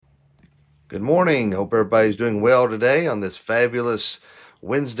Good morning. Hope everybody's doing well today on this fabulous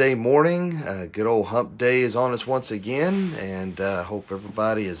Wednesday morning. Good old hump day is on us once again, and hope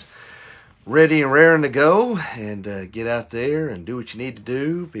everybody is ready and raring to go and get out there and do what you need to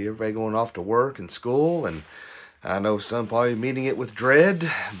do. Be everybody going off to work and school, and I know some probably meeting it with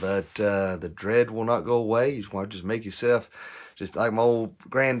dread, but the dread will not go away. You just want to just make yourself, just like my old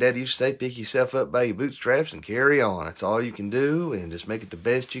granddad used to say, pick yourself up by your bootstraps and carry on. That's all you can do, and just make it the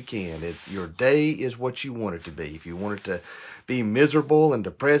best you can. Your day is what you want it to be. If you want it to be miserable and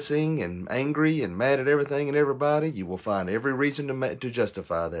depressing and angry and mad at everything and everybody, you will find every reason to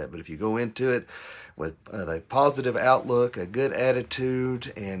justify that. But if you go into it with a positive outlook, a good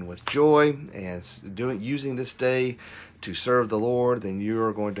attitude, and with joy, and using this day to serve the Lord, then you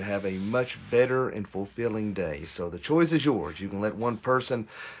are going to have a much better and fulfilling day. So the choice is yours. You can let one person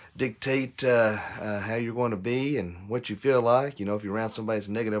dictate how you're going to be and what you feel like. You know, if you're around somebody that's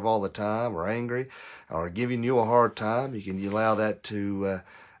negative all the time or angry or giving you a hard time, you can allow that to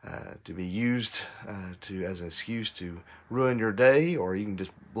be used as an excuse to ruin your day, or you can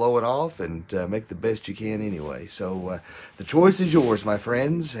just blow it off and make the best you can anyway. So the choice is yours, my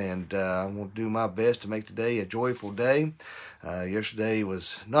friends, and I'm going to do my best to make today a joyful day. Yesterday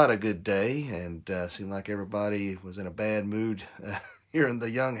was not a good day, and seemed like everybody was in a bad mood here in the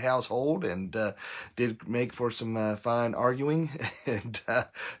Young household, and did make for some fine arguing. And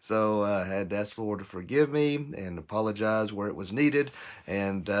so I had to ask the Lord to forgive me and apologize where it was needed,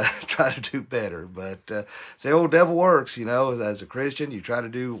 and try to do better. But the old devil works, you know. As a Christian, you try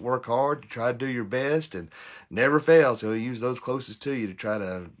to work hard, you try to do your best, and never fails. So he'll use those closest to you to try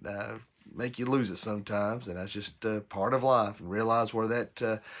to make you lose it sometimes, and that's just part of life. And realize where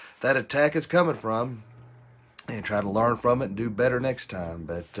that attack is coming from, and try to learn from it and do better next time.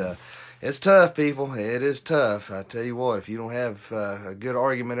 But it's tough, people. It is tough. I tell you what, if you don't have a good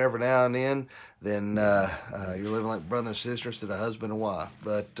argument every now and then you're living like brother and sister instead of husband and wife.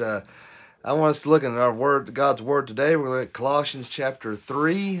 But I want us to look at our word, God's word today. We're going to look at Colossians chapter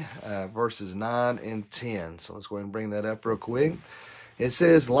 3, verses 9 and 10. So let's go ahead and bring that up real quick. It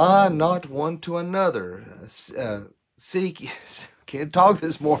says, "Lie not one to another, seek..." Can't talk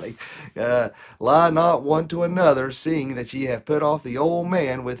this morning. "Lie not one to another, seeing that ye have put off the old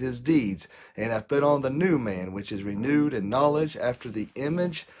man with his deeds, and have put on the new man, which is renewed in knowledge after the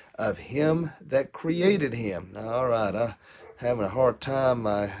image of him that created him." All right, I'm having a hard time.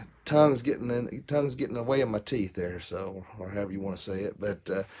 My tongue's getting away in my teeth there, so, or however you want to say it. But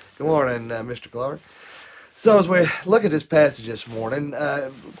good morning, Mr. Clark. So as we look at this passage this morning,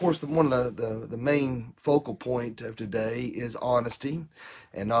 of course, one of the main focal point of today is honesty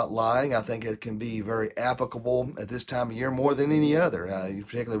and not lying. I think it can be very applicable at this time of year more than any other,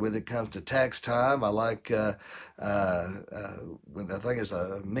 particularly when it comes to tax time. I like, when I think it's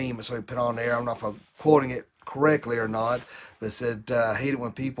a meme that somebody put on there. I don't know if I'm quoting it correctly or not, but said, "I hate it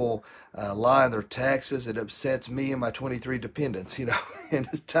when people lie on their taxes. It upsets me and my 23 dependents." You know, in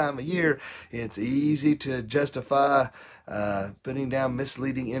this time of year, it's easy to justify putting down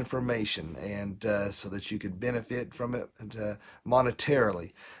misleading information, and so that you could benefit from it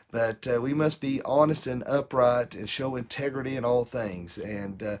monetarily. But we must be honest and upright and show integrity in all things.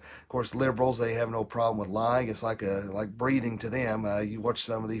 And of course, liberals, they have no problem with lying. It's like breathing to them. You watch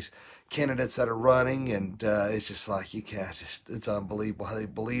some of these candidates that are running, and it's just like, you can't, it's unbelievable how they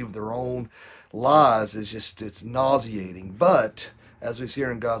believe their own lies. It's nauseating. But as we see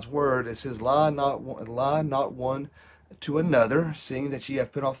here in God's word, it says, lie not one to another, seeing that ye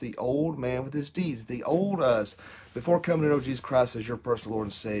have put off the old man with his deeds." The old us, before coming to know Jesus Christ as your personal Lord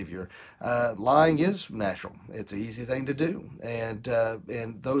and Savior. Lying is natural. It's an easy thing to do.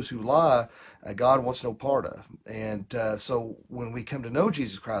 And those who lie, God wants no part of. And so when we come to know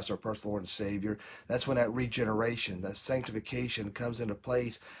Jesus Christ, our personal Lord and Savior, that's when that regeneration, that sanctification comes into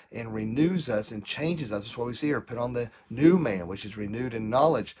place and renews us and changes us. That's what we see here. Put on the new man, which is renewed in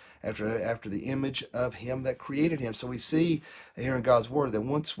knowledge after the image of him that created him. So we see here in God's word that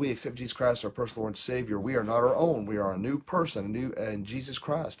once we accept Jesus Christ, our personal Lord and Savior, we are not our own. We are a new person, new in Jesus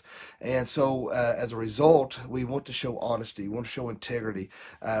Christ. And so as a result, we want to show honesty. We want to show integrity.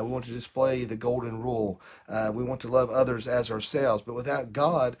 We want to display the golden rule. We want to love others as ourselves. But without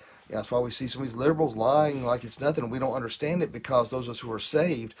God, that's why we see some of these liberals lying like it's nothing. We don't understand it, because those of us who are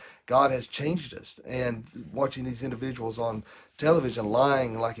saved, God has changed us. And watching these individuals on television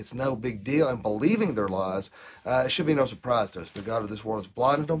lying like it's no big deal and believing their lies, it should be no surprise to us. The God of this world has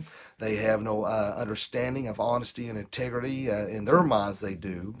blinded them. They have no understanding of honesty and integrity. In their minds they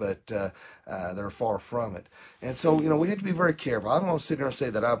do, but they're far from it. And so, we have to be very careful. I don't want to sit here and say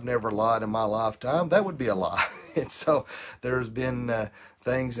that I've never lied in my lifetime. That would be a lie. And so there's been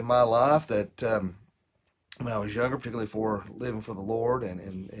things in my life that when I was younger, particularly for living for the Lord,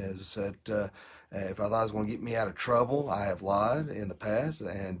 and as I said, if I thought it was going to get me out of trouble, I have lied in the past,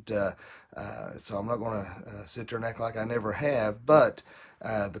 and so I'm not going to sit there and act like I never have. But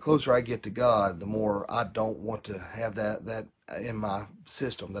the closer I get to God, the more I don't want to have that in my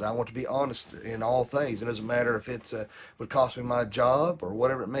system. That I want to be honest in all things. It doesn't matter if it's would cost me my job or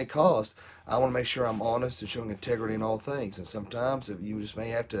whatever it may cost. I want to make sure I'm honest and showing integrity in all things. And sometimes if you just may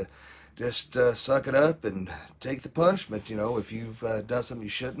have to just suck it up and take the punishment. If you've done something you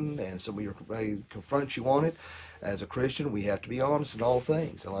shouldn't and somebody confronts you on it, as a Christian, we have to be honest in all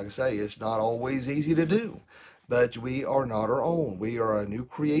things. And like I say, it's not always easy to do. But we are not our own. We are a new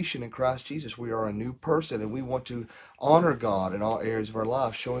creation in Christ Jesus. We are a new person, and we want to honor God in all areas of our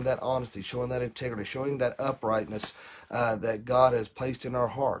life, showing that honesty, showing that integrity, showing that uprightness that God has placed in our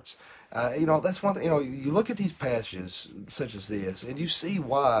hearts. That's one thing. You look at these passages such as this, and you see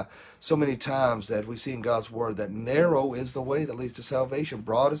why so many times that we see in God's word that narrow is the way that leads to salvation,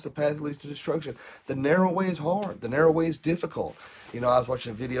 broad is the path that leads to destruction. The narrow way is hard. The narrow way is difficult. I was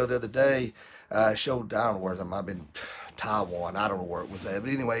watching a video the other day. Showed, I don't know where it might have been Taiwan. I don't know where it was at,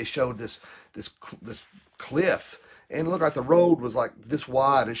 but anyway, it showed this cliff, and it looked like the road was like this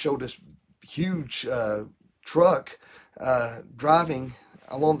wide. It showed this huge truck driving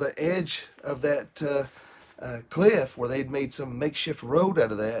along the edge of that cliff where they'd made some makeshift road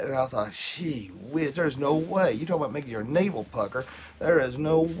out of that. And I thought, gee whiz, there's no way. You talk about making your navel pucker. There is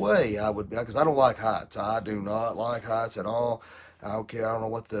no way I would, because I don't like heights. I do not like heights at all. I don't care. I don't know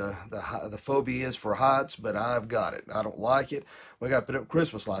what the phobia is for heights, but I've got it. I don't like it. We got to put up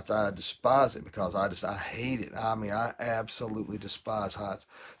Christmas lights. I despise it because I hate it. I mean, I absolutely despise heights.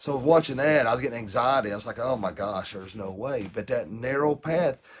 So watching that, I was getting anxiety. I was like, oh my gosh, there's no way. But that narrow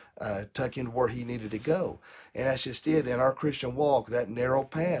path tuck into where he needed to go. And that's just it. In our Christian walk, that narrow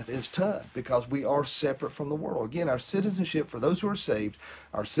path is tough because we are separate from the world. Again, our citizenship, for those who are saved,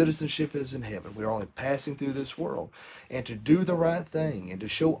 our citizenship is in heaven. We are only passing through this world. And to do the right thing and to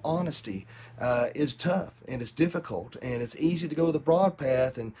show honesty is tough and it's difficult. And it's easy to go the broad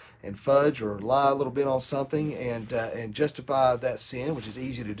path and fudge or lie a little bit on something and justify that sin, which is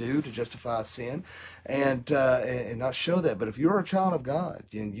easy to do, to justify sin, and not show that. But if you're a child of God,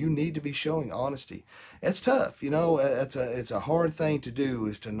 then you need to be showing honesty. It's tough, it's a hard thing to do,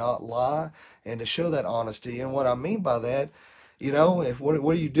 is to not lie and to show that honesty. And what I mean by that,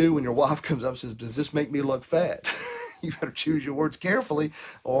 what do you do when your wife comes up and says, does this make me look fat? You better choose your words carefully,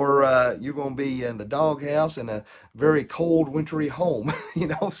 or you're going to be in the doghouse in a very cold, wintry home.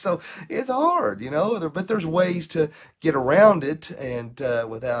 So it's hard. But there's ways to get around it, and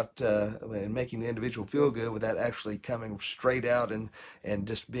without and making the individual feel good, without actually coming straight out and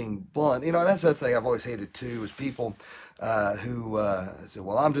just being blunt. That's the thing I've always hated too, is people who say,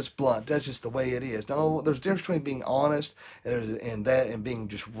 well, I'm just blunt. That's just the way it is. No, there's a difference between being honest and being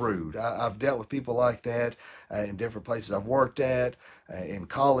just rude. I've dealt with people like that in different places I've worked at, in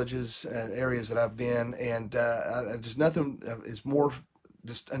colleges, areas that I've been, and just nothing is more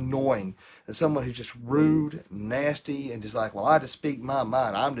just annoying than someone who's just rude, nasty, and just like, well, I just speak my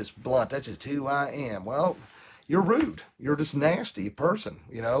mind. I'm just blunt. That's just who I am. Well, you're rude. You're just nasty person.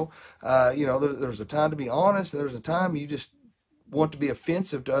 There's a time to be honest. And there's a time you just want to be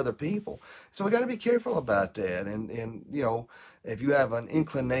offensive to other people. So we got to be careful about that. And if you have an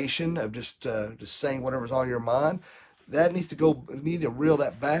inclination of just saying whatever's on your mind, that needs to go. You need to reel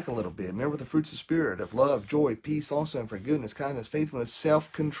that back a little bit. Remember the fruits of the Spirit of love, joy, peace, also, and forgiveness, kindness, faithfulness,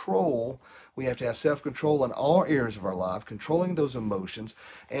 self-control. We have to have self-control in all areas of our life, controlling those emotions.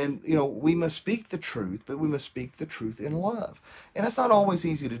 And, we must speak the truth, but we must speak the truth in love. And that's not always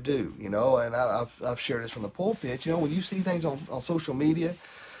easy to do, and I've shared this from the pulpit. When you see things on social media,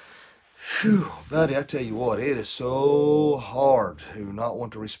 whew, buddy, I tell you what, it is so hard to not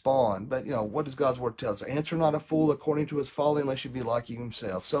want to respond. But, what does God's word tell us? Answer not a fool according to his folly, unless you be like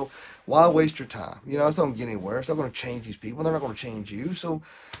himself. So why waste your time? It's not going to get anywhere. It's not going to change these people. They're not going to change you. So,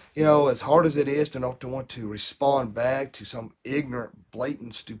 as hard as it is to not to want to respond back to some ignorant,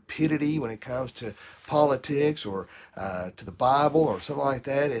 blatant stupidity when it comes to politics or to the Bible or something like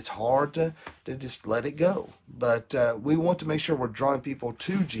that, it's hard to just let it go. But we want to make sure we're drawing people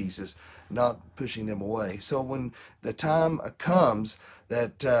to Jesus, not pushing them away. So when the time comes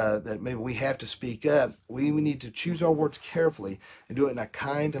that maybe we have to speak up, we need to choose our words carefully and do it in a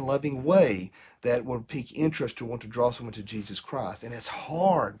kind and loving way that will pique interest to want to draw someone to Jesus Christ. And it's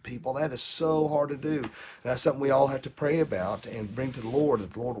hard, people. That is so hard to do. And that's something we all have to pray about and bring to the Lord,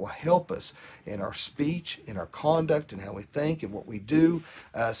 that the Lord will help us in our speech, in our conduct, and how we think and what we do,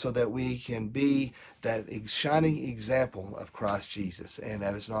 so that we can be that shining example of Christ Jesus. And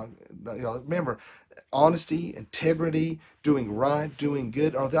that is not, remember, honesty, integrity, doing right, doing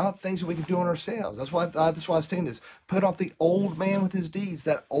good are not things that we can do on ourselves. That's why I'm saying this. Put off the old man with his deeds,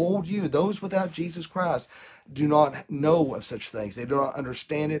 that old you. Those without Jesus Christ do not know of such things. They do not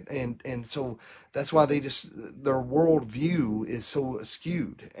understand it, and so that's why their world view is so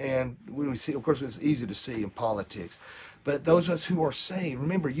skewed. And we see, of course, it's easy to see in politics. But those of us who are saved,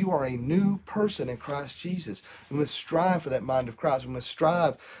 remember, you are a new person in Christ Jesus. We must strive for that mind of Christ. We must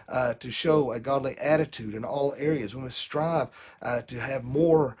strive to show a godly attitude in all areas. We must strive to have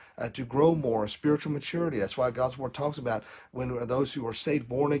more, to grow more, spiritual maturity. That's why God's Word talks about when those who are saved,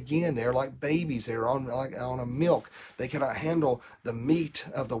 born again, they're like babies. They're on a milk. They cannot handle the meat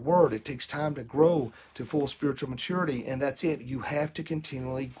of the Word. It takes time to grow to full spiritual maturity, and that's it. You have to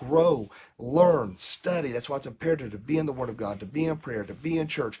continually grow, learn, study. That's why it's imperative to be in the Word of God, to be in prayer, to be in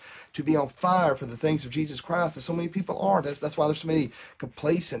church, to be on fire for the things of Jesus Christ. And so many people aren't. That's why there's so many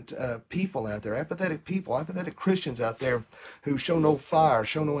complacent people out there, apathetic people, apathetic Christians out there who show no fire,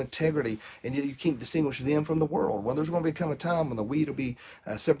 show no integrity, and yet you can't distinguish them from the world. Well, there's going to become a time when the wheat will be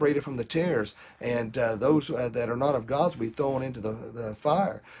separated from the tares, and those that are not of God's will be thrown into the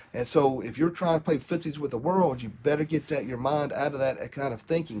fire. And so if you're trying to play footsies with the world, you better get your mind out of that kind of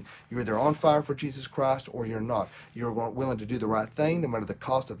thinking. You're either on fire for Jesus Christ or you're not. You're willing to do the right thing, no matter the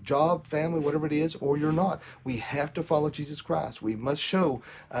cost of job, family, whatever it is, or you're not. We have to follow Jesus Christ. We must show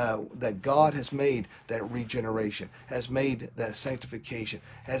that God has made that regeneration, has made that sanctification,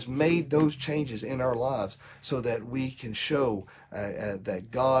 has made those changes in our lives so that we can show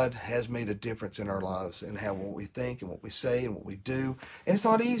that God has made a difference in our lives and how what we think and what we say and what we do. And it's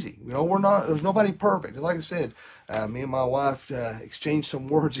not easy. There's nobody perfect. Like I said, me and my wife exchanged some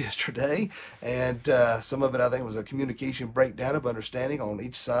words yesterday, and some of it I think was a communication breakdown of understanding on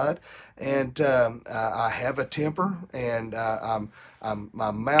each side. And I have a temper, and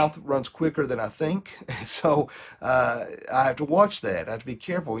my mouth runs quicker than I think, and so I have to watch that. I have to be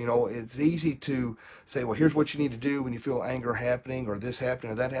careful. It's easy to say, well, here's what you need to do when you feel anger happening or this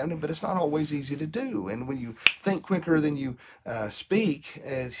happening or that happening, but it's not always easy to do. And when you think quicker than you speak,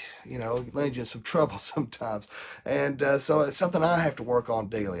 it lands you in some trouble sometimes. And so it's something I have to work on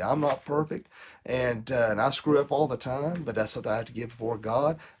daily. I'm not perfect, and I screw up all the time, but that's something I have to give before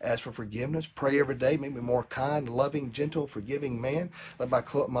God. Ask for forgiveness. Pray every day. Make me more kind, loving, gentle, forgiving man. Let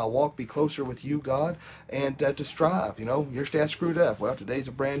my walk be closer with you, God, and to strive. Yesterday I screwed up. Well, today's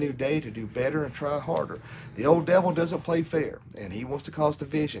a brand new day to do better and try harder. The old devil doesn't play fair, and he wants to cause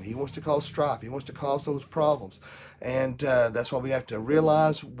division. He wants to cause strife. He wants to cause those problems. And that's why we have to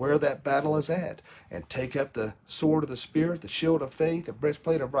realize where that battle is at and take up the sword of the Spirit, the shield of faith, the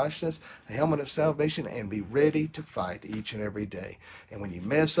breastplate of righteousness, the helmet of salvation, and be ready to fight each and every day. And when you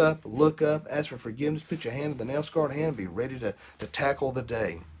mess up, look up, ask for forgiveness, put your hand in the nail-scarred hand, and be ready to tackle the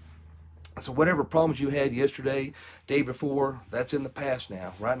day. So whatever problems you had yesterday, day before, that's in the past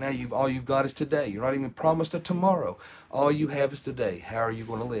now. Right now, all you've got is today. You're not even promised a tomorrow. All you have is today. How are you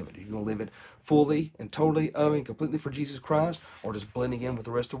going to live it? Are you going to live it fully and totally, utterly, completely for Jesus Christ, or just blending in with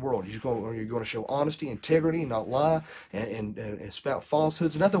the rest of the world? Are you going to show honesty, integrity, not lie, and spout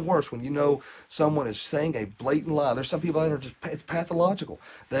falsehoods? Nothing worse when you know someone is saying a blatant lie. There's some people that are it's pathological.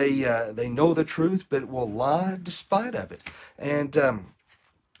 They know the truth, but will lie despite of it. And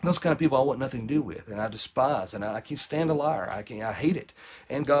those kind of people I want nothing to do with, and I despise, and I can't stand a liar. I hate it.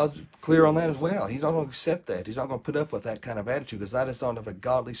 And God's clear on that as well. He's not going to accept that. He's not going to put up with that kind of attitude, because that is not of a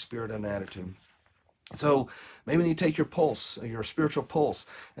godly spirit and attitude. So maybe you need to take your pulse, your spiritual pulse,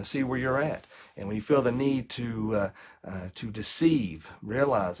 and see where you're at. And when you feel the need to deceive,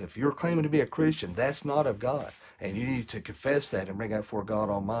 realize if you're claiming to be a Christian, that's not of God. And you need to confess that and bring that before God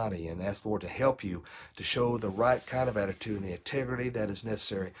Almighty and ask the Lord to help you to show the right kind of attitude and the integrity that is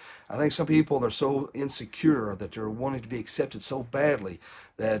necessary. I think some people, they're so insecure that they're wanting to be accepted so badly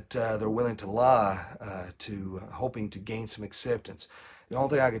that they're willing to lie hoping to gain some acceptance. The only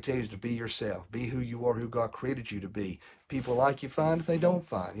thing I can tell you is to be yourself. Be who you are, who God created you to be. People like you, fine. If they don't,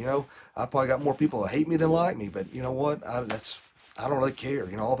 fine. I probably got more people that hate me than like me, but you know what? I don't really care.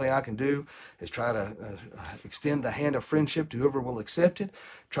 All thing I can do is try to extend the hand of friendship to whoever will accept it.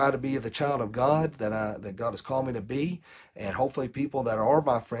 Try to be the child of God that God has called me to be, and hopefully people that are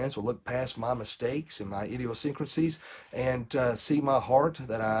my friends will look past my mistakes and my idiosyncrasies and see my heart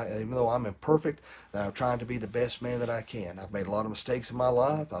that even though I'm imperfect, that I'm trying to be the best man that I can. I've made a lot of mistakes in my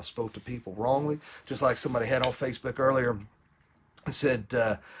life. I've spoke to people wrongly, just like somebody had on Facebook earlier. Said,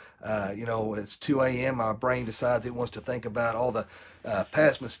 it's 2 a.m. My brain decides it wants to think about all the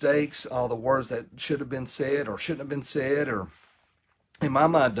past mistakes, all the words that should have been said or shouldn't have been said, or And my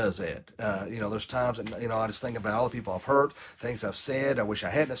mind does that. There's times that, I just think about all the people I've hurt, things I've said, I wish I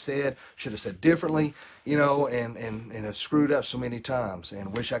hadn't have said, should have said differently, and have screwed up so many times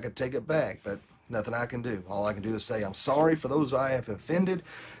and wish I could take it back. But nothing I can do. All I can do is say I'm sorry for those I have offended.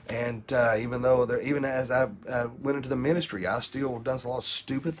 And even as I went into the ministry, I still done a lot of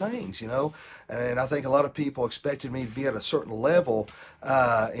stupid things, And I think a lot of people expected me to be at a certain level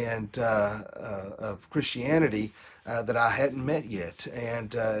of Christianity that I hadn't met yet.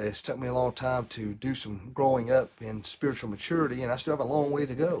 And it's took me a long time to do some growing up in spiritual maturity, and I still have a long way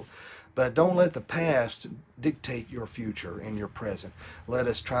to go. But don't let the past dictate your future and your present. Let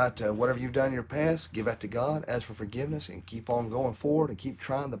us try to, whatever you've done in your past, give that to God, ask for forgiveness, and keep on going forward and keep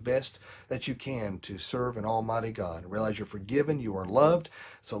trying the best that you can to serve an almighty God. Realize you're forgiven, you are loved.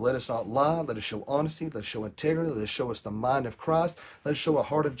 So let us not lie. Let us show honesty. Let us show integrity. Let us show us the mind of Christ. Let us show a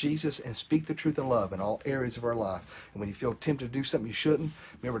heart of Jesus and speak the truth in love in all areas of our life. And when you feel tempted to do something you shouldn't,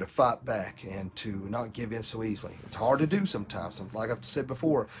 remember to fight back and to not give in so easily. It's hard to do sometimes. Like I've said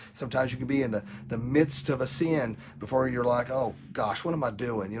before, sometimes you can be in the midst of a sin before you're like, oh gosh, what am I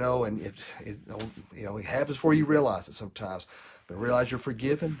doing? And it happens before you realize it sometimes. But realize you're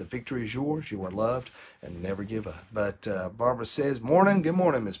forgiven. The victory is yours. You are loved, and never give up. But Barbara says, "Morning, good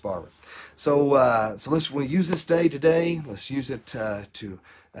morning, Miss Barbara." So let's use this day today. Let's use it to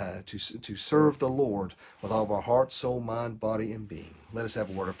serve the Lord with all of our heart, soul, mind, body, and being. Let us have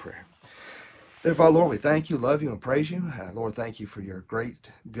a word of prayer. Dear Father, Lord, we thank you, love you, and praise you. Lord, thank you for your great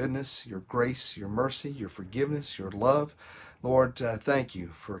goodness, your grace, your mercy, your forgiveness, your love. Lord, thank you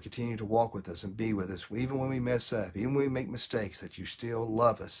for continuing to walk with us and be with us, even when we mess up, even when we make mistakes, that you still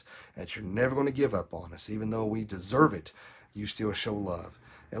love us, that you're never going to give up on us. Even though we deserve it, you still show love.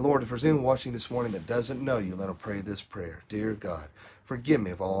 And Lord, if there's anyone watching this morning that doesn't know you, let them pray this prayer. Dear God, forgive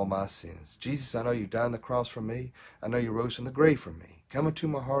me of all my sins. Jesus, I know you died on the cross for me. I know you rose from the grave for me. Come into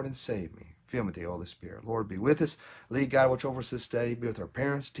my heart and save me. Fill me with the Holy Spirit. Lord, be with us. Lead, God, watch over us this day. Be with our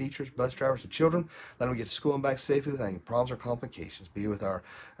parents, teachers, bus drivers, and children. Let them get to school and back safely without any problems or complications. Be with our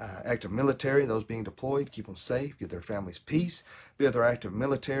active military, those being deployed. Keep them safe. Give their families peace. Be with our active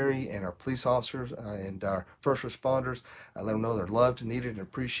military and our police officers and our first responders. Let them know they're loved, needed, and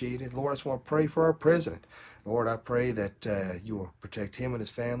appreciated. Lord, I just want to pray for our president. Lord, I pray that you will protect him and his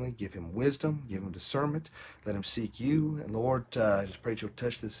family, give him wisdom, give him discernment, let him seek you. And Lord, I just pray that you'll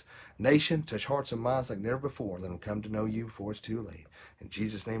touch this nation, touch hearts and minds like never before. Let them come to know you before it's too late. In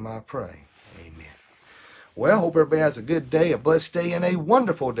Jesus' name I pray. Amen. Well, hope everybody has a good day, a blessed day, and a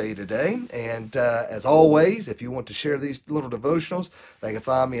wonderful day today. And as always, if you want to share these little devotionals, they can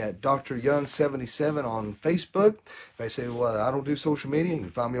find me at Dr. Young77 on Facebook. If they say, well, I don't do social media, you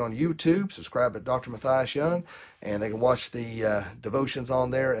can find me on YouTube. Subscribe at Dr. Matthias Young, and they can watch the devotions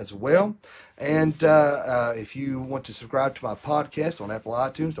on there as well. And if you want to subscribe to my podcast on Apple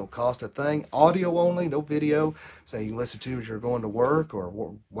iTunes, don't cost a thing. Audio only, no video. So you can listen to as you're going to work or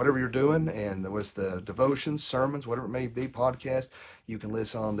whatever you're doing. And there was the devotions, sermons, whatever it may be, podcast, you can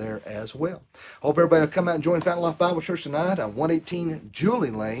listen on there as well. Hope everybody will come out and join Fountain Life Bible Church tonight on 118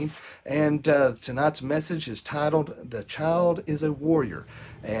 Julie Lane. And tonight's message is titled, "The Child is a Warrior,"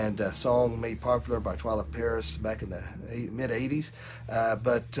 and a song made popular by Twila Paris back in the mid-'80s.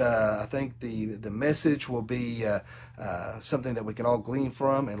 But I think the message will be something that we can all glean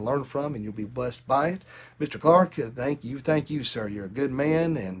from and learn from, and you'll be blessed by it. Mr. Clark, thank you, sir. You're a good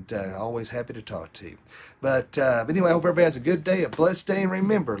man, and always happy to talk to you. But anyway, I hope everybody has a good day, a blessed day, and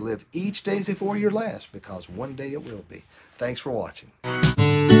remember, live each day as if it were your last, because one day it will be. Thanks for watching.